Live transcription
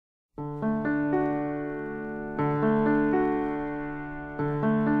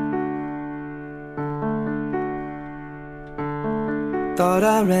Thought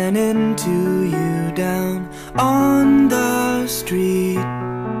I ran into you down on the street.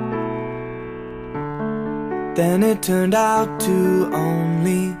 Then it turned out to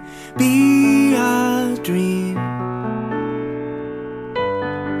only be a dream.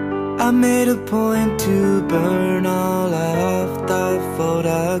 I made a point to burn all of the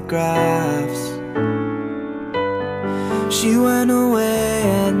photographs. She went away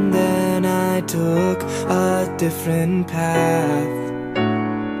and then I took a different path.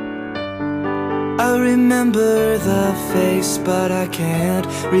 I remember the face, but I can't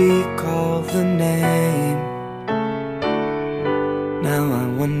recall the name. Now I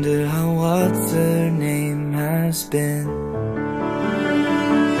wonder how what's her name has been.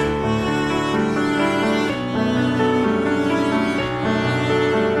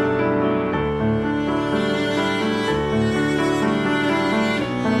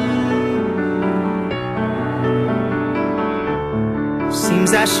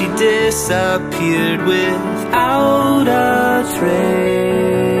 Seems that she disappeared without a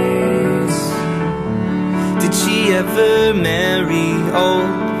trace. Did she ever marry old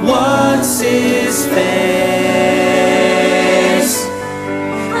what's-his-face?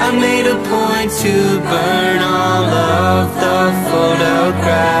 I made a point to burn all of the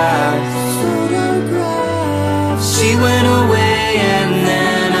photographs. She went away and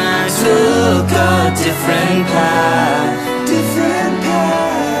then I took a different path.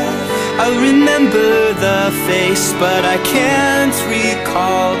 I remember the face, but I can't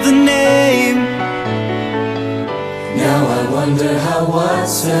recall the name. Now I wonder how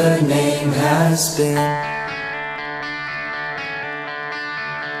what's her name has been.